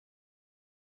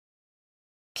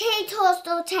Kiddie Toy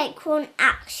Store Take One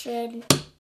Action.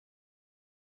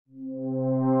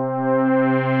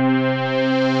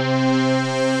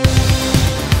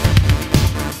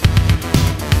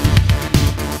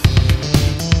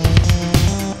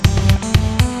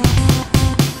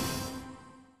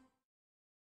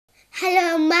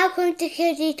 Hello and welcome to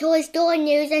Kiddie Toy Store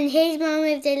News, and here's one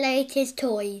of the latest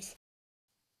toys.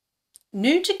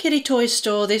 New to Kiddie Toy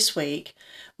Store this week,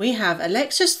 we have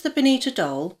Alexis the Bonita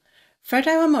doll,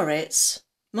 Fredo and Moritz,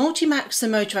 Multimax the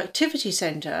Motor Activity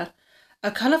Centre,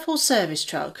 a colourful service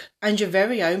truck and your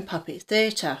very own puppet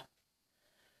theatre.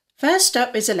 First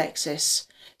up is Alexis.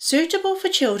 Suitable for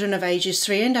children of ages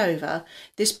 3 and over,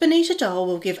 this Bonita doll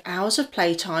will give hours of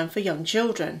playtime for young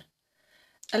children.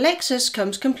 Alexis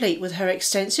comes complete with her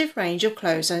extensive range of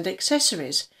clothes and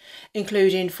accessories,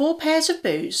 including 4 pairs of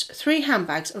boots, 3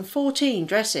 handbags and 14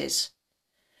 dresses.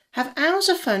 Have hours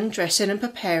of fun dressing and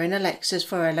preparing Alexis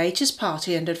for her latest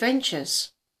party and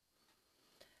adventures.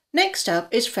 Next up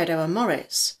is Fredo and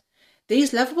Moritz.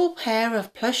 These lovable pair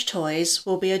of plush toys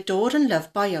will be adored and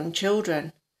loved by young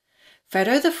children.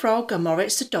 Fredo the frog and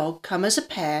Moritz the dog come as a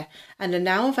pair and are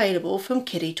now available from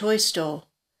Kiddie Toy Store.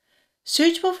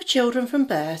 Suitable for children from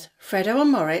birth, Fredo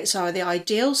and Moritz are the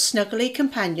ideal snuggly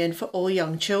companion for all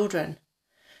young children.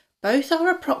 Both are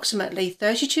approximately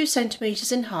 32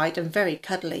 centimetres in height and very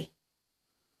cuddly.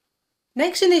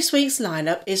 Next in this week's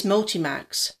lineup is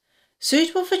Multimax.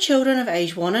 Suitable for children of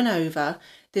age 1 and over,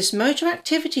 this motor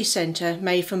activity centre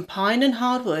made from pine and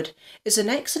hardwood is an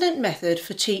excellent method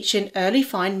for teaching early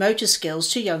fine motor skills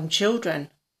to young children.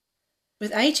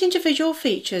 With 8 individual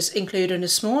features including a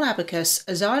small abacus,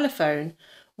 a xylophone,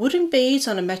 wooden beads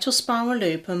on a metal spiral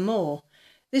loop and more,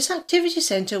 this activity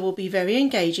centre will be very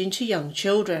engaging to young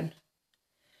children.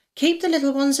 Keep the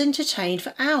little ones entertained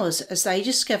for hours as they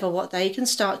discover what they can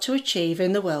start to achieve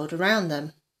in the world around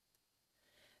them.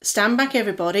 Stand back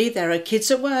everybody, there are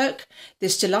kids at work.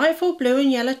 This delightful blue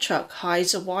and yellow truck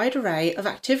hides a wide array of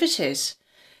activities.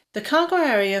 The cargo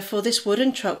area for this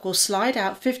wooden truck will slide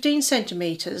out 15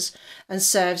 centimetres and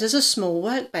serves as a small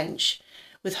workbench,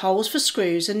 with holes for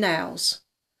screws and nails.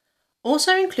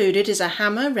 Also included is a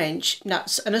hammer, wrench,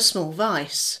 nuts and a small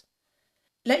vise.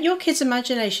 Let your kids'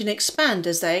 imagination expand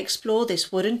as they explore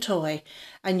this wooden toy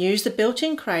and use the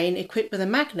built-in crane equipped with a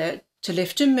magnet to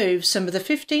lift and move some of the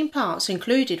 15 parts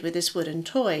included with this wooden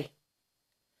toy.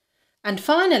 And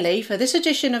finally, for this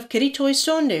edition of Kiddie Toy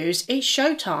Store News, it's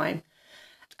showtime.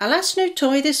 Our last new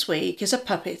toy this week is a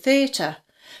puppet theatre,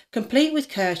 complete with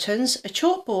curtains, a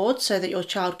chalkboard so that your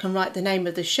child can write the name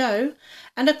of the show,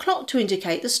 and a clock to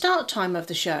indicate the start time of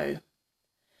the show.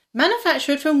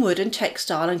 Manufactured from wood and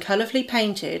textile and colourfully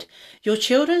painted, your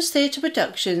children's theatre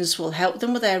productions will help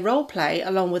them with their role play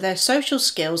along with their social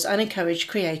skills and encourage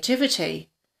creativity.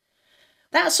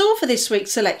 That's all for this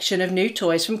week's selection of new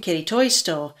toys from Kiddie Toy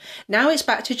Store. Now it's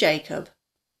back to Jacob.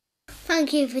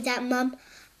 Thank you for that, Mum.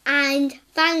 And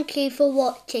thank you for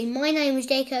watching. My name is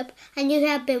Jacob and you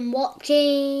have been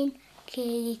watching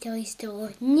Kiddie Toy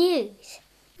Store News.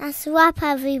 That's a wrap,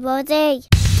 everybody.